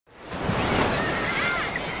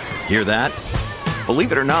Hear that?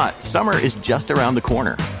 Believe it or not, summer is just around the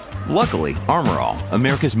corner. Luckily, Armor All,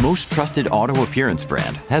 America's most trusted auto appearance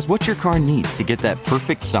brand, has what your car needs to get that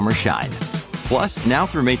perfect summer shine. Plus, now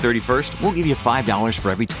through May 31st, we'll give you $5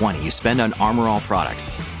 for every $20 you spend on Armor All products.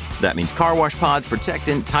 That means car wash pods,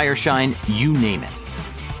 protectant, tire shine, you name it.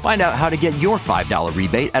 Find out how to get your $5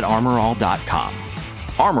 rebate at armorall.com.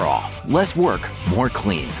 Armor All, less work, more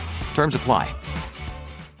clean. Terms apply.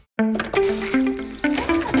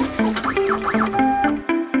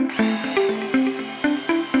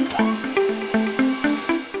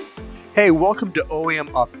 Hey, welcome to OEM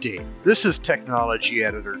Update. This is technology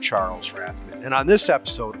editor Charles Rathman, and on this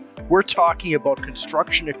episode, we're talking about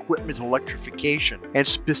construction equipment electrification and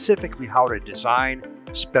specifically how to design,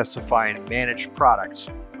 specify, and manage products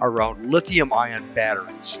around lithium-ion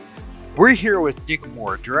batteries. We're here with Nick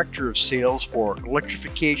Moore, Director of Sales for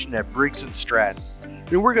Electrification at Briggs & Stratton,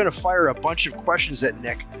 and we're going to fire a bunch of questions at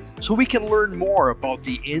Nick so we can learn more about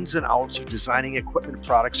the ins and outs of designing equipment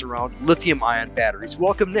products around lithium-ion batteries.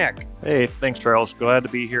 Welcome, Nick. Hey, thanks, Charles. Glad to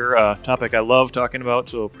be here. Topic I love talking about,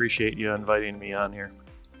 so appreciate you inviting me on here.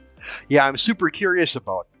 Yeah, I'm super curious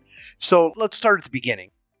about it. So let's start at the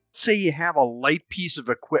beginning. Say you have a light piece of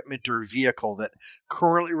equipment or vehicle that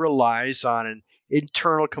currently relies on an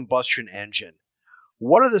internal combustion engine.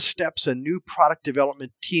 What are the steps a new product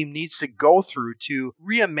development team needs to go through to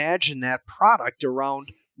reimagine that product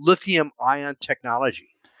around lithium-ion technology?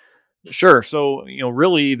 Sure. So,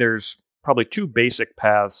 really there's probably two basic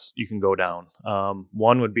paths you can go down.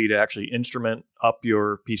 One would be to actually instrument up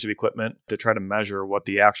your piece of equipment to try to measure what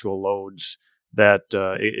the actual loads that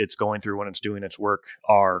it's going through when it's doing its work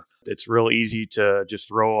are. It's real easy to just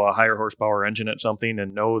throw a higher horsepower engine at something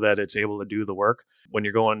and know that it's able to do the work. When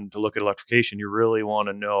you're going to look at electrification, you really want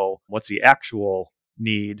to know what's the actual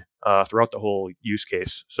need throughout the whole use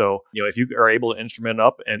case. So, if you are able to instrument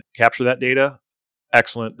up and capture that data,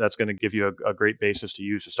 excellent. That's going to give you a great basis to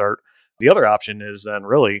use to start. The other option is then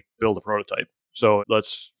really build a prototype. So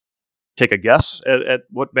let's take a guess at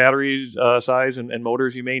what batteries size and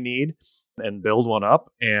motors you may need and build one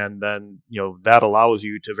up. And then, that allows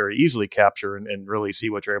you to very easily capture and really see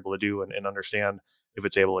what you're able to do and understand if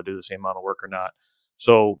it's able to do the same amount of work or not.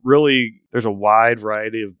 So really, there's a wide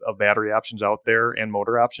variety of battery options out there and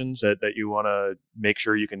motor options that you want to make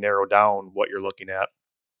sure you can narrow down what you're looking at.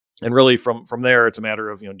 And really from there, it's a matter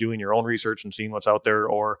of, doing your own research and seeing what's out there,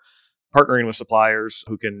 or partnering with suppliers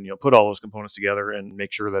who can, put all those components together and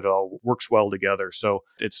make sure that it all works well together. So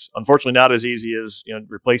it's unfortunately not as easy as,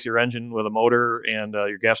 replace your engine with a motor and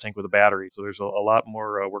your gas tank with a battery. So there's a lot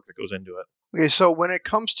more work that goes into it. Okay, so when it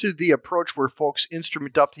comes to the approach where folks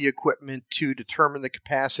instrument up the equipment to determine the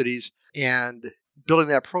capacities and building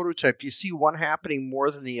that prototype, do you see one happening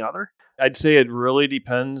more than the other? I'd say it really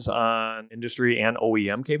depends on industry and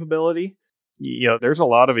OEM capability. There's a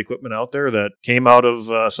lot of equipment out there that came out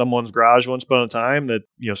of someone's garage once upon a time that,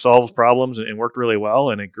 solves problems and worked really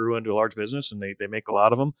well, and it grew into a large business, and they make a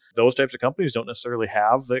lot of them. Those types of companies don't necessarily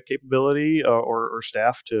have that capability or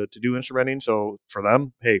staff to do instrumenting. So for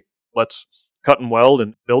them, hey, let's cut and weld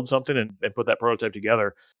and build something and put that prototype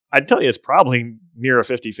together. I'd tell you it's probably near a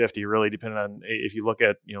 50-50, really, depending on if you look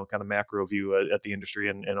at, kind of macro view at the industry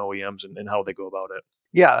and OEMs and how they go about it.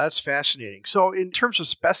 Yeah, that's fascinating. So in terms of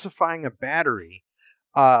specifying a battery,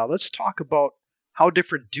 let's talk about how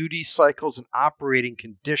different duty cycles and operating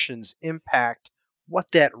conditions impact what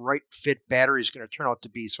that right fit battery is going to turn out to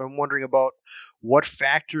be. So I'm wondering about what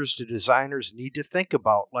factors do designers need to think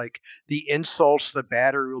about, like the insults the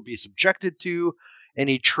battery will be subjected to,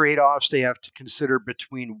 any trade-offs they have to consider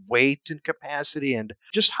between weight and capacity, and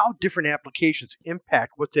just how different applications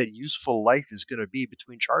impact what that useful life is going to be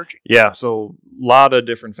between charging. Yeah, so a lot of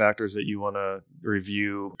different factors that you want to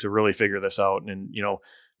review to really figure this out. And,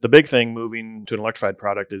 the big thing moving to an electrified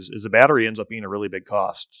product is the battery ends up being a really big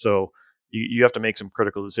cost. So you have to make some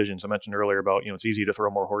critical decisions. I mentioned earlier about, it's easy to throw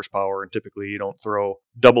more horsepower, and typically you don't throw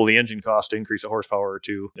double the engine cost to increase a horsepower or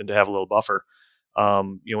two and to have a little buffer.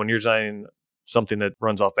 When you're designing something that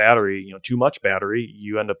runs off battery, too much battery,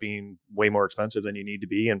 you end up being way more expensive than you need to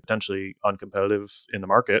be and potentially uncompetitive in the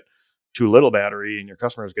market. Too little battery and your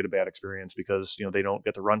customers get a bad experience because, they don't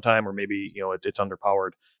get the runtime, or maybe, it's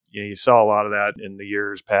underpowered. You saw a lot of that in the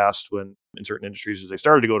years past when in certain industries, as they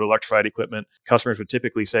started to go to electrified equipment, customers would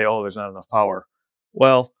typically say, oh, there's not enough power.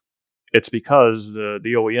 Well, it's because the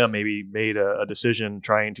OEM maybe made a decision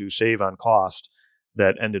trying to save on cost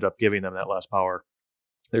that ended up giving them that less power.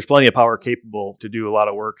 There's plenty of power capable to do a lot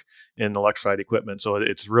of work in electrified equipment. So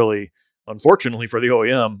it's really, unfortunately for the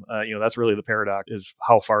OEM, that's really the paradox, is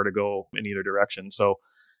how far to go in either direction. So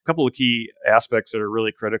a couple of key aspects that are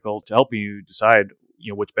really critical to helping you decide,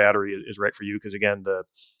 which battery is right for you. Because again,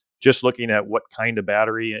 just looking at what kind of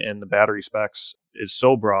battery and the battery specs is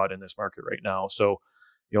so broad in this market right now. So,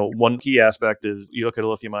 one key aspect is you look at a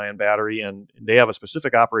lithium ion battery and they have a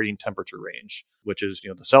specific operating temperature range, which is,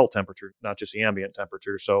 the cell temperature, not just the ambient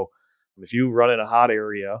temperature. So if you run in a hot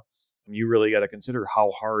area, you really got to consider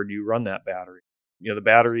how hard you run that battery. The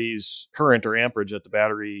battery's current or amperage that the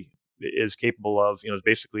battery is capable of, is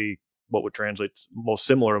basically what would translate most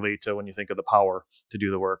similarly to when you think of the power to do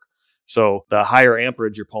the work. So the higher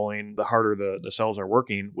amperage you're pulling, the harder the cells are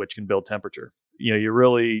working, which can build temperature. You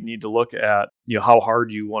really need to look at, how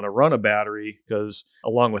hard you want to run a battery, because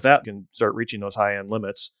along with that, you can start reaching those high-end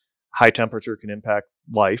limits. High temperature can impact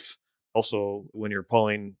life. Also, when you're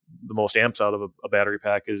pulling the most amps out of a battery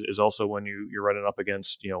pack is also when you're running up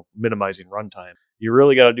against, minimizing runtime. You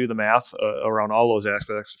really got to do the math around all those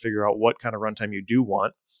aspects to figure out what kind of runtime you do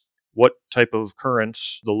want, what type of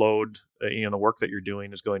currents the load, the work that you're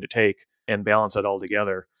doing is going to take, and balance that all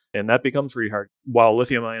together. And that becomes pretty hard. While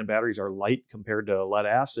lithium ion batteries are light compared to lead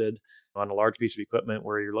acid on a large piece of equipment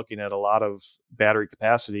where you're looking at a lot of battery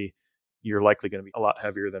capacity, you're likely going to be a lot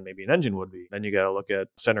heavier than maybe an engine would be. Then you got to look at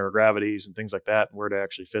center of gravities and things like that, and where to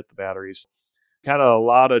actually fit the batteries. Kind of a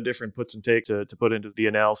lot of different puts and takes to put into the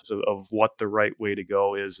analysis of what the right way to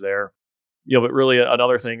go is there. But really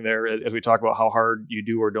another thing there, as we talk about how hard you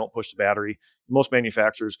do or don't push the battery, most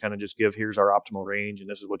manufacturers kind of just give, here's our optimal range and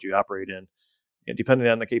this is what you operate in. And depending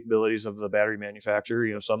on the capabilities of the battery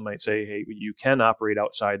manufacturer, some might say, hey, you can operate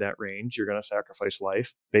outside that range. You're going to sacrifice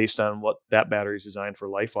life. Based on what that battery is designed for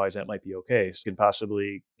life-wise, that might be okay. So you can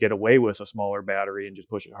possibly get away with a smaller battery and just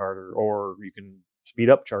push it harder, or you can speed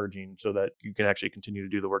up charging so that you can actually continue to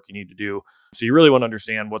do the work you need to do. So you really want to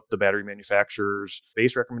understand what the battery manufacturer's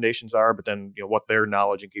base recommendations are, but then what their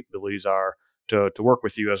knowledge and capabilities are to work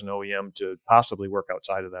with you as an OEM to possibly work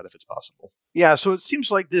outside of that if it's possible. Yeah, so it seems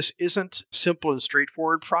like this isn't a simple and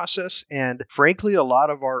straightforward process. And frankly, a lot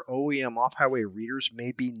of our OEM off-highway readers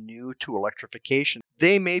may be new to electrification.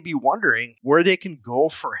 They may be wondering where they can go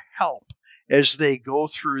for help as they go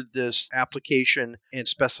through this application and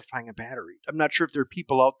specifying a battery. I'm not sure if there are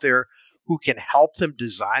people out there who can help them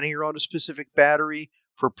designing around a specific battery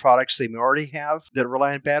for products they may already have that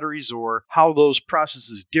rely on batteries, or how those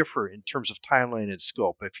processes differ in terms of timeline and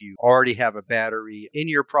scope if you already have a battery in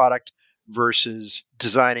your product versus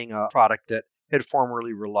designing a product that had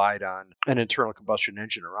formerly relied on an internal combustion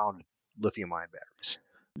engine around lithium-ion batteries.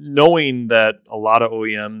 Knowing that a lot of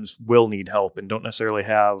OEMs will need help and don't necessarily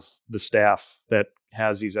have the staff that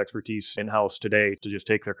has these expertise in-house today to just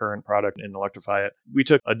take their current product and electrify it, we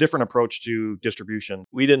took a different approach to distribution.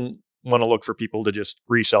 We didn't want to look for people to just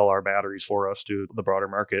resell our batteries for us to the broader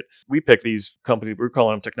market. We pick these companies, we're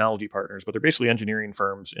calling them technology partners, but they're basically engineering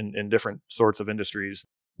firms in different sorts of industries.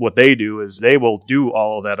 What they do is they will do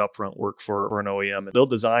all of that upfront work for an OEM. They'll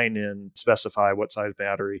design and specify what size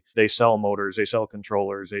battery. They sell motors, they sell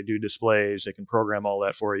controllers, they do displays, they can program all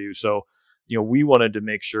that for you. So, we wanted to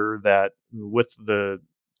make sure that with the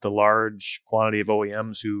large quantity of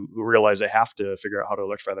OEMs who realize they have to figure out how to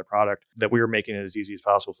electrify their product, that we were making it as easy as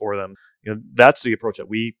possible for them. That's the approach that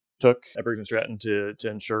we took at Briggs & Stratton to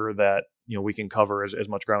ensure that we can cover as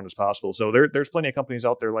much ground as possible. So there's plenty of companies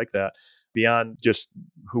out there like that. Beyond just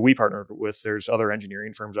who we partnered with, there's other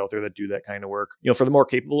engineering firms out there that do that kind of work. For the more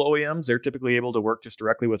capable OEMs, they're typically able to work just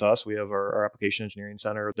directly with us. We have our application engineering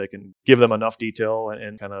center that can give them enough detail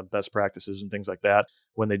and kind of best practices and things like that.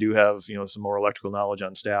 When they do have some more electrical knowledge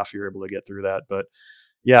on staff, you're able to get through that. But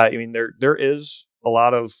yeah, there is a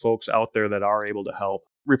lot of folks out there that are able to help.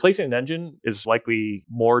 Replacing an engine is likely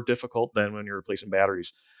more difficult than when you're replacing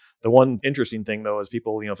batteries. The one interesting thing, though, is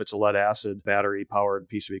people, if it's a lead acid battery powered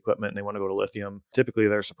piece of equipment and they want to go to lithium, typically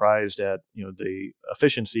they're surprised at, the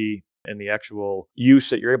efficiency and the actual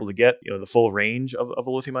use that you're able to get, the full range of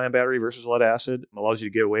a lithium ion battery versus lead acid allows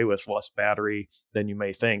you to get away with less battery than you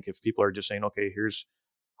may think. If people are just saying, okay, here's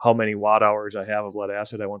how many watt hours I have of lead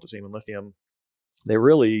acid, I want the same in lithium, they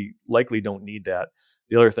really likely don't need that.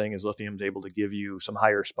 The other thing is lithium is able to give you some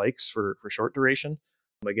higher spikes for short duration.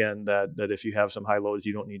 Again, that if you have some high loads,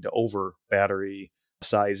 you don't need to over battery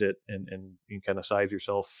size it and you can kind of size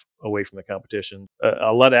yourself away from the competition.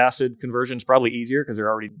 A lead acid conversion is probably easier because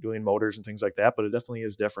they're already doing motors and things like that, but it definitely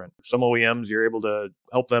is different. Some OEMs, you're able to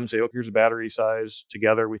help them say, oh, here's a battery size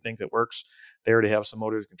together we think that works. They already have some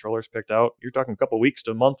motors and controllers picked out. You're talking a couple of weeks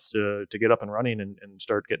to a month to get up and running and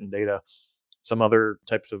start getting data. Some other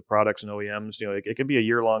types of products and OEMs, it can be a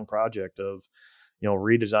year-long project of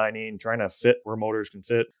redesigning, trying to fit where motors can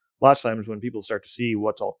fit. Lots of times when people start to see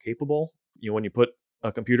what's all capable, when you put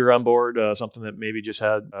a computer on board, something that maybe just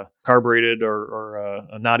had a carbureted or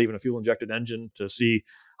not even a fuel injected engine, to see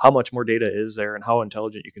how much more data is there and how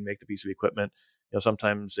intelligent you can make the piece of equipment.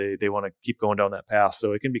 Sometimes they want to keep going down that path.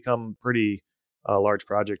 So it can become pretty large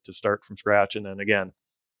project to start from scratch. And then again,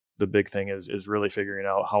 the big thing is really figuring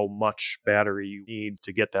out how much battery you need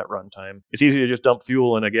to get that runtime. It's easy to just dump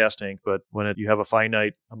fuel in a gas tank, but when you have a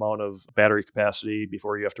finite amount of battery capacity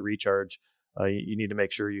before you have to recharge, you need to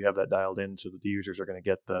make sure you have that dialed in so that the users are going to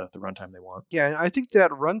get the runtime they want. Yeah, and I think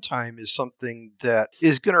that runtime is something that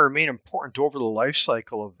is going to remain important over the life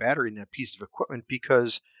cycle of battery in that piece of equipment,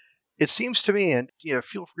 because it seems to me, and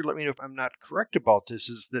feel free to let me know if I'm not correct about this,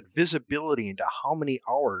 is that visibility into how many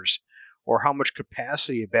hours or how much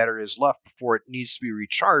capacity a battery is left before it needs to be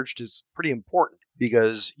recharged is pretty important,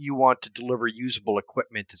 because you want to deliver usable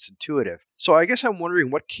equipment that's intuitive. So I guess I'm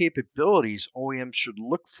wondering what capabilities OEMs should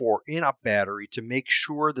look for in a battery to make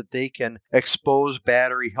sure that they can expose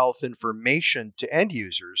battery health information to end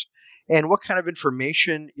users, and what kind of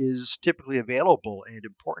information is typically available and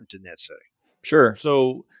important in that setting. Sure.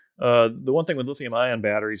 So the one thing with lithium-ion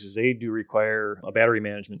batteries is they do require a battery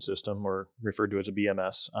management system, or referred to as a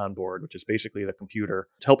BMS, on board, which is basically the computer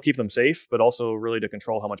to help keep them safe, but also really to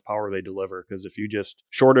control how much power they deliver. Because if you just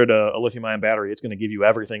shorted a lithium-ion battery, it's going to give you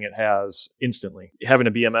everything it has instantly. Having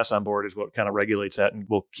a BMS on board is what kind of regulates that and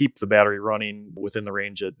will keep the battery running within the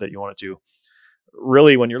range that you want it to.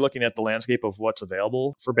 Really, when you're looking at the landscape of what's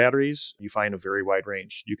available for batteries, you find a very wide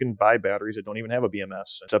range. You can buy batteries that don't even have a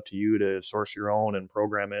BMS. It's up to you to source your own and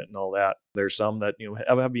program it and all that. There's some that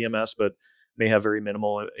have a BMS, but may have very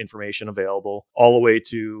minimal information available, all the way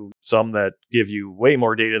to some that give you way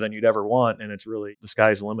more data than you'd ever want. And it's really the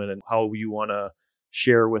sky's the limit, and how you want to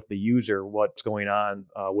share with the user what's going on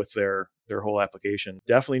with their whole application.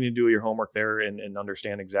 Definitely need to do your homework there and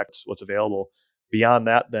understand exactly what's available. Beyond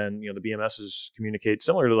that, then, the BMSs communicate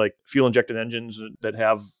similar to like fuel injected engines that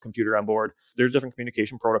have computer on board. There's different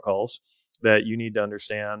communication protocols that you need to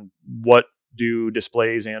understand. What do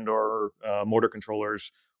displays and or motor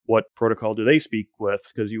controllers, what protocol do they speak with?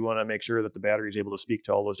 Because you want to make sure that the battery is able to speak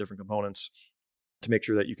to all those different components to make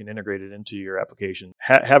sure that you can integrate it into your application.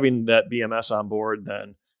 Having that BMS on board,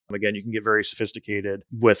 then again, you can get very sophisticated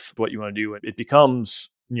with what you want to do. It becomes,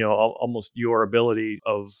 almost your ability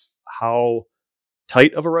of how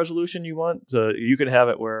tight of a resolution you want. You could have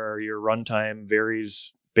it where your runtime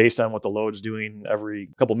varies based on what the load's doing every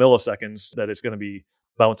couple milliseconds, that it's going to be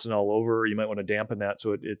bouncing all over. You might want to dampen that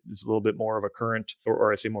so it's a little bit more of a current,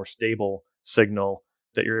 or I say more stable signal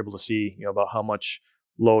that you're able to see, about how much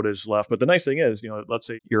load is left. But the nice thing is, let's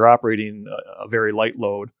say you're operating a very light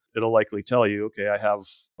load, it'll likely tell you, okay, I have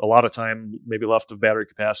a lot of time maybe left of battery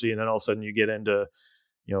capacity. And then all of a sudden you get into,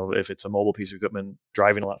 if it's a mobile piece of equipment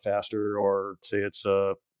driving a lot faster, or say it's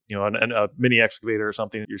a mini excavator or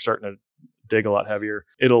something, you're starting to dig a lot heavier,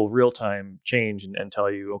 it'll real time change and tell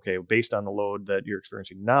you, okay, based on the load that you're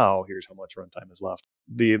experiencing now, here's how much runtime is left.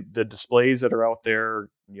 The displays that are out there,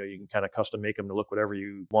 you can kind of custom make them to look whatever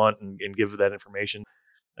you want and give that information.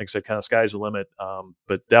 Like I said, kind of sky's the limit,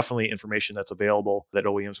 but definitely information that's available that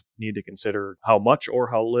OEMs need to consider how much or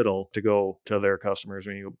how little to go to their customers.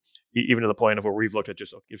 Even to the point of where we've looked at,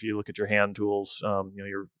 just if you look at your hand tools,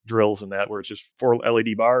 your drills and that, where it's just 4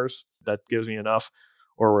 LED bars, that gives me enough,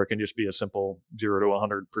 or where it can just be a simple 0 to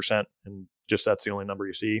 100%, and just that's the only number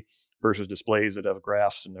you see, versus displays that have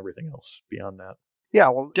graphs and everything else beyond that. Yeah,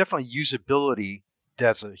 well, definitely usability,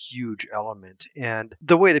 that's a huge element. And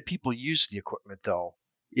the way that people use the equipment, though,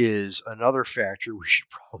 is another factor we should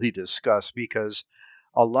probably discuss, because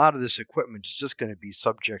a lot of this equipment is just going to be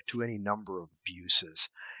subject to any number of abuses.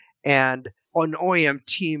 And an OEM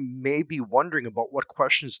team may be wondering about what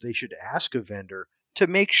questions they should ask a vendor to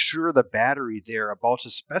make sure the battery they're about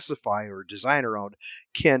to specify or design around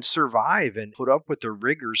can survive and put up with the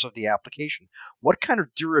rigors of the application. What kind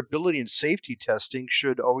of durability and safety testing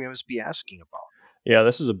should OEMs be asking about? Yeah,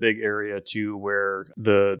 this is a big area too, where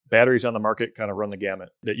the batteries on the market kind of run the gamut,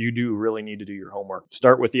 that you do really need to do your homework.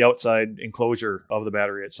 Start with the outside enclosure of the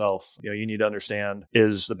battery itself. You need to understand,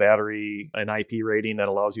 is the battery an IP rating that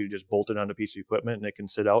allows you to just bolt it onto a piece of equipment and it can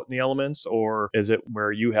sit out in the elements? Or is it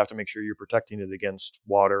where you have to make sure you're protecting it against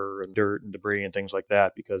water and dirt and debris and things like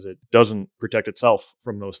that, because it doesn't protect itself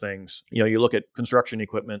from those things? You look at construction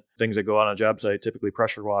equipment, things that go on a job site, typically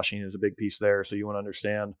pressure washing is a big piece there. So you want to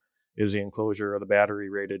understand, is the enclosure of the battery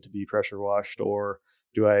rated to be pressure washed, or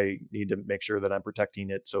do I need to make sure that I'm protecting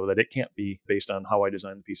it so that it can't be based on how I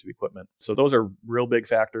design the piece of equipment? So those are real big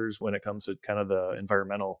factors when it comes to kind of the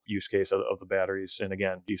environmental use case of the batteries. And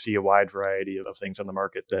again, you see a wide variety of things on the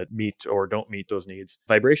market that meet or don't meet those needs.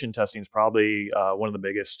 Vibration testing is probably one of the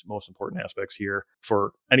biggest, most important aspects here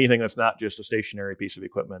for anything that's not just a stationary piece of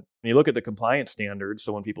equipment. When you look at the compliance standards,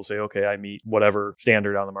 so when people say, okay, I meet whatever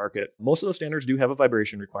standard on the market, most of those standards do have a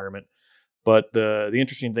vibration requirement. But the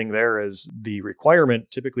interesting thing there is the requirement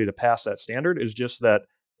typically to pass that standard is just that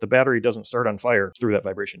the battery doesn't start on fire through that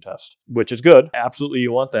vibration test, which is good. Absolutely,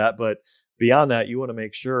 you want that. But beyond that, you want to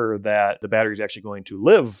make sure that the battery is actually going to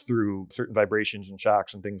live through certain vibrations and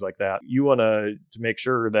shocks and things like that. You want to make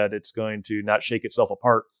sure that it's going to not shake itself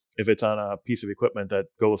apart if it's on a piece of equipment that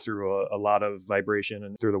goes through a lot of vibration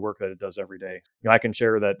and through the work that it does every day. I can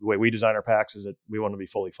share that the way we design our packs is that we want to be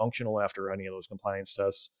fully functional after any of those compliance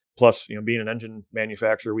tests. Plus, being an engine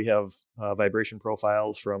manufacturer, we have vibration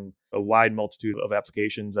profiles from a wide multitude of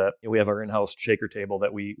applications that we have our in-house shaker table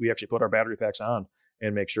that we actually put our battery packs on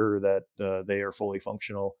and make sure that they are fully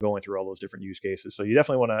functional going through all those different use cases. So you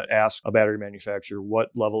definitely want to ask a battery manufacturer what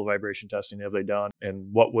level of vibration testing have they done and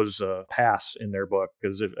what was a pass in their book.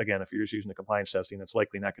 Because if you're just using the compliance testing, it's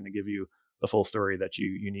likely not going to give you the full story that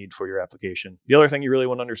you need for your application. The other thing you really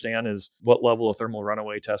want to understand is what level of thermal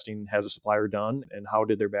runaway testing has a supplier done and how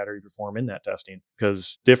did their battery perform in that testing?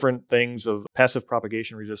 Because different things of passive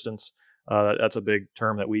propagation resistance, that's a big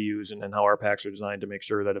term that we use and how our packs are designed to make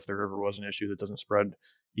sure that if there ever was an issue that doesn't spread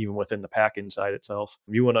even within the pack inside itself.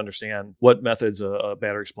 You want to understand what methods a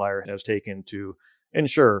battery supplier has taken to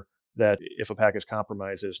ensure that if a pack is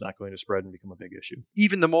compromised, it's not going to spread and become a big issue.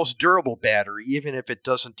 Even the most durable battery, even if it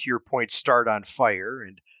doesn't, to your point, start on fire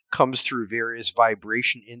and comes through various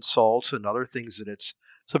vibration insults and other things that it's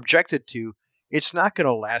subjected to, it's not going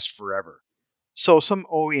to last forever. So some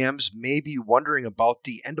OEMs may be wondering about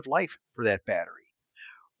the end of life for that battery.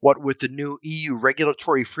 What with the new EU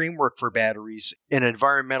regulatory framework for batteries and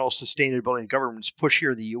environmental sustainability and government's push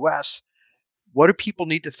here in the US, what do people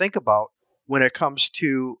need to think about when it comes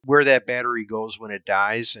to where that battery goes when it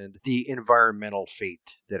dies and the environmental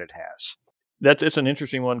fate that it has? It's an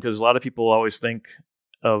interesting one because a lot of people always think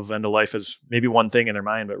of end of life as maybe one thing in their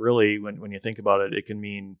mind, but really when you think about it, it can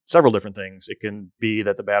mean several different things. It can be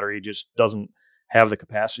that the battery just doesn't have the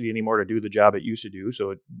capacity anymore to do the job it used to do,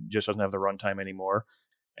 so it just doesn't have the runtime anymore.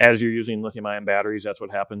 As you're using lithium-ion batteries, that's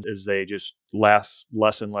what happens is they just last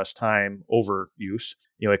less and less time over use.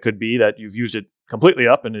 It could be that you've used it completely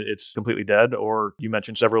up and it's completely dead, or you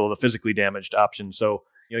mentioned several of the physically damaged options. So,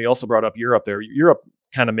 you also brought up Europe there. Europe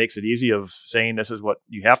kind of makes it easy of saying this is what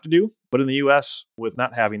you have to do. But in the US, with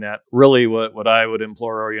not having that, really what I would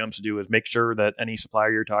implore OEMs to do is make sure that any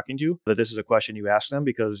supplier you're talking to, that this is a question you ask them,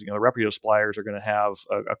 because the reputable suppliers are going to have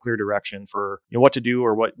a clear direction for what to do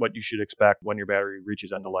or what you should expect when your battery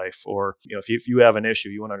reaches end of life. Or if you have an issue,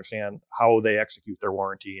 you want to understand how they execute their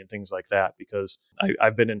warranty and things like that. Because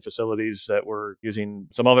I've been in facilities that were using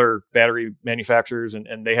some other battery manufacturers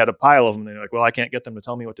and they had a pile of them. And they're like, well, I can't get them to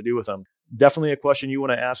tell me what to do with them. Definitely a question you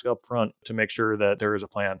want to ask up front to make sure that there is a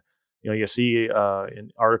plan. You see in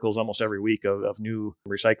articles almost every week of new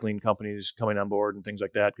recycling companies coming on board and things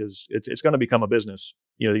like that, because it's going to become a business.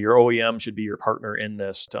 Your OEM should be your partner in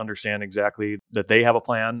this to understand exactly that they have a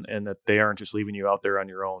plan and that they aren't just leaving you out there on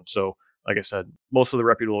your own. So, like I said, most of the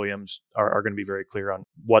reputable OEMs are going to be very clear on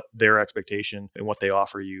what their expectation and what they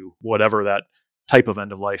offer you, whatever that type of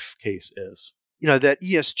end of life case is. That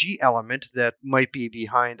ESG element that might be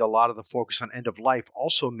behind a lot of the focus on end of life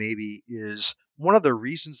also maybe is one of the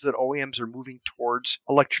reasons that OEMs are moving towards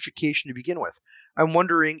electrification to begin with. I'm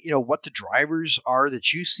wondering, what the drivers are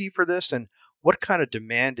that you see for this and what kind of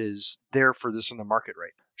demand is there for this in the market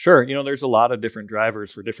right now? Sure. There's a lot of different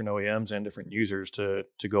drivers for different OEMs and different users to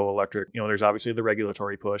go electric. There's obviously the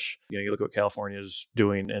regulatory push. You look at what California's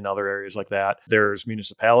doing in other areas like that. There's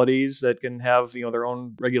municipalities that can have, their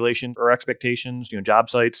own regulation or expectations, job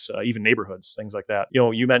sites, even neighborhoods, things like that.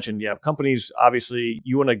 You mentioned, companies, obviously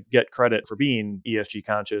you want to get credit for being ESG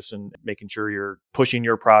conscious and making sure you're pushing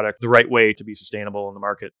your product the right way to be sustainable in the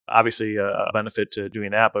market. Obviously a benefit to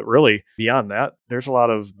doing that, but really beyond that, there's a lot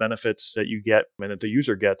of benefits that you get and that the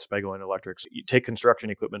user gets by going electric. So you take construction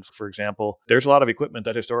equipment, for example. There's a lot of equipment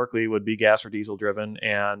that historically would be gas or diesel driven,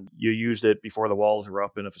 and you used it before the walls were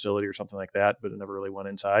up in a facility or something like that, but it never really went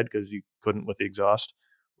inside because you couldn't with the exhaust.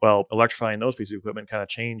 Well, electrifying those pieces of equipment kind of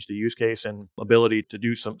changed the use case and ability to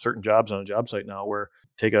do some certain jobs on a job site now, where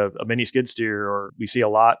take a mini skid steer, or we see a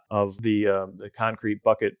lot of the concrete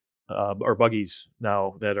bucket or buggies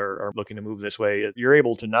now that are looking to move this way. You're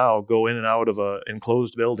able to now go in and out of an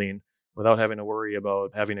enclosed building without having to worry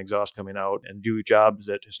about having exhaust coming out and do jobs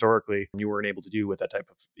that historically you weren't able to do with that type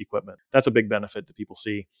of equipment. That's a big benefit that people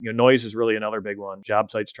see. Noise is really another big one.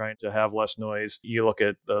 Job sites trying to have less noise. You look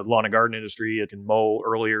at the lawn and garden industry, it can mow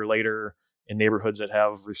earlier, later in neighborhoods that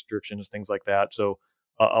have restrictions, things like that. So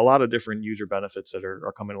a lot of different user benefits that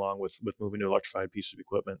are coming along with moving to electrified pieces of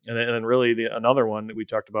equipment. And then really another one that we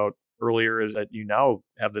talked about earlier is that you now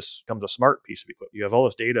have this becomes a smart piece of equipment. You have all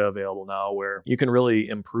this data available now where you can really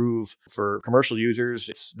improve for commercial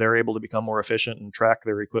users. They're able to become more efficient and track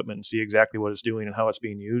their equipment and see exactly what it's doing and how it's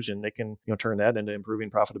being used. And they can turn that into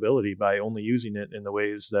improving profitability by only using it in the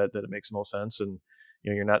ways that it makes the most sense. And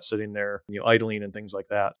you're not sitting there idling and things like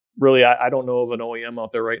that. Really, I don't know of an OEM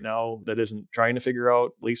out there right now that isn't trying to figure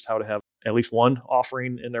out at least how to have at least one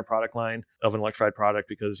offering in their product line of an electrified product,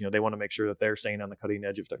 because they want to make sure that they're staying on the cutting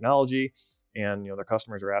edge of technology, and their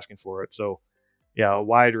customers are asking for it. So yeah, a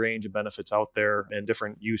wide range of benefits out there and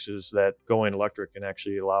different uses that going electric can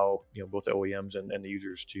actually allow both the OEMs and the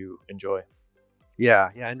users to enjoy. Yeah.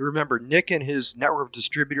 And remember, Nick and his network of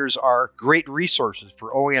distributors are great resources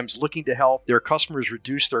for OEMs looking to help their customers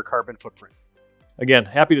reduce their carbon footprint. Again,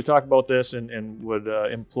 happy to talk about this and would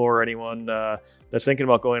implore anyone that's thinking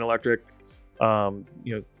about going electric, go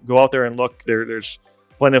out there and look. There's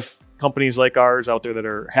plenty of companies like ours out there that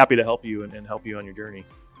are happy to help you and help you on your journey.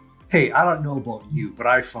 Hey, I don't know about you, but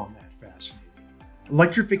I found that fascinating.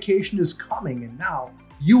 Electrification is coming, and now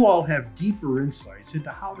you all have deeper insights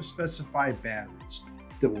into how to specify batteries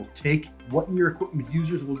that will take what your equipment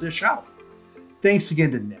users will dish out. Thanks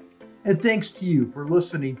again to Nick, and thanks to you for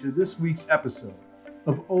listening to this week's episode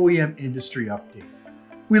of OEM Industry Update.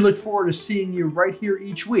 We look forward to seeing you right here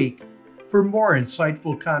each week for more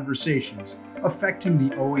insightful conversations affecting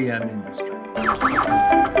the OEM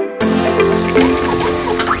industry.